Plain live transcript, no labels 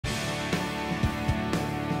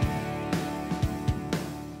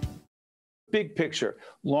big picture,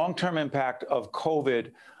 long-term impact of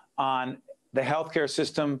COVID on the healthcare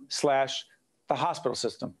system / the hospital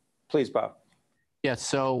system? Please, Bob. Yeah,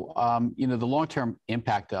 so the long-term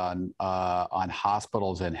impact on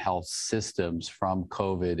hospitals and health systems from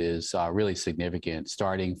COVID is really significant,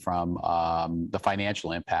 starting from the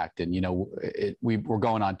financial impact. And we're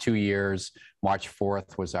going on 2 years. March 4th,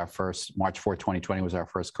 2020 was our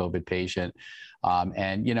first COVID patient.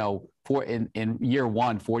 And in year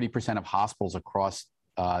one, 40% of hospitals across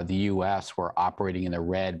the U.S. were operating in the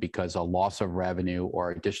red because of loss of revenue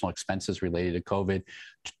or additional expenses related to COVID.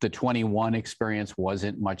 The 21 experience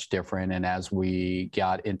wasn't much different. And as we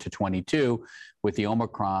got into 22 with the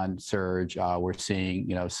Omicron surge, we're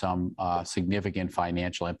seeing, some significant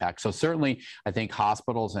financial impact. So certainly, I think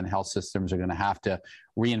hospitals and health systems are going to have to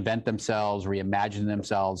reinvent themselves, reimagine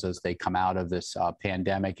themselves as they come out of this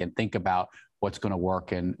pandemic and think about what's going to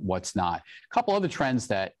work and what's not. A couple other trends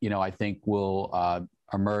that, I think will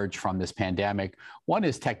emerge from this pandemic. One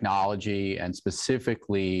is technology and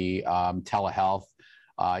specifically telehealth.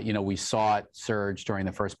 We saw it surge during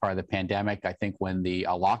the first part of the pandemic. I think when the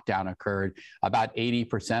lockdown occurred, about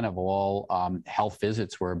 80% of all health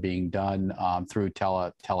visits were being done through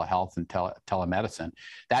telehealth and telemedicine.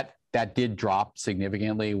 That did drop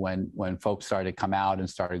significantly when folks started to come out and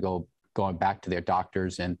started going back to their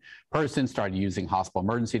doctors in person, started using hospital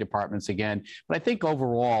emergency departments again. But I think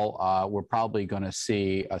overall, we're probably going to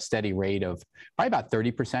see a steady rate of probably about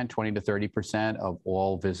 30%, 20 to 30% of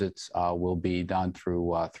all visits will be done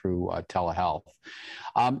through telehealth.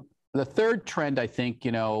 The third trend, I think,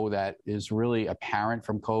 that is really apparent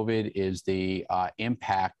from COVID is the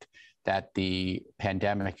impact that the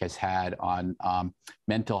pandemic has had on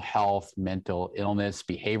mental health, mental illness,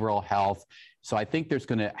 behavioral health. So I think there's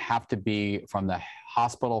going to have to be, from the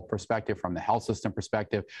hospital perspective, from the health system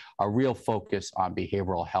perspective, a real focus on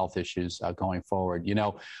behavioral health issues going forward.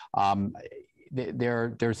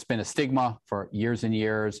 There's been a stigma for years and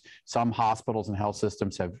years. Some hospitals and health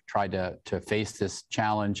systems have tried to face this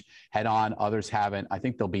challenge head on. Others haven't. I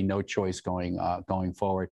think there'll be no choice going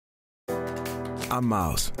forward. I'm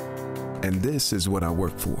Miles, and this is what I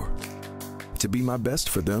work for. To be my best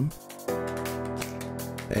for them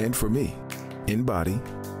and for me, in body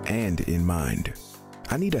and in mind.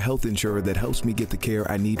 I need a health insurer that helps me get the care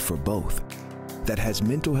I need for both. That has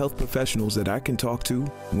mental health professionals that I can talk to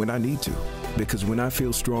when I need to. Because when I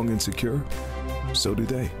feel strong and secure, so do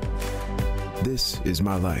they. This is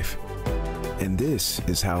my life. And this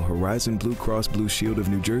is how Horizon Blue Cross Blue Shield of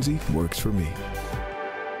New Jersey works for me.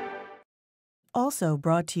 Also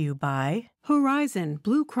brought to you by Horizon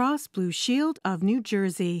Blue Cross Blue Shield of New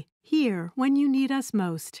Jersey. Here when you need us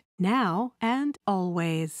most, now and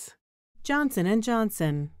always. Johnson &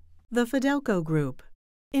 Johnson, the Fidelco Group,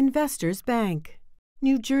 Investors Bank,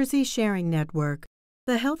 New Jersey Sharing Network,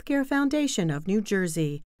 the Healthcare Foundation of New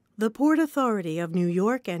Jersey, the Port Authority of New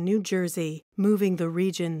York and New Jersey, moving the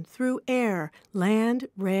region through air, land,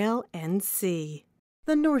 rail, and sea.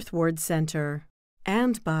 The Northward Center.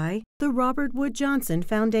 And by the Robert Wood Johnson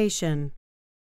Foundation.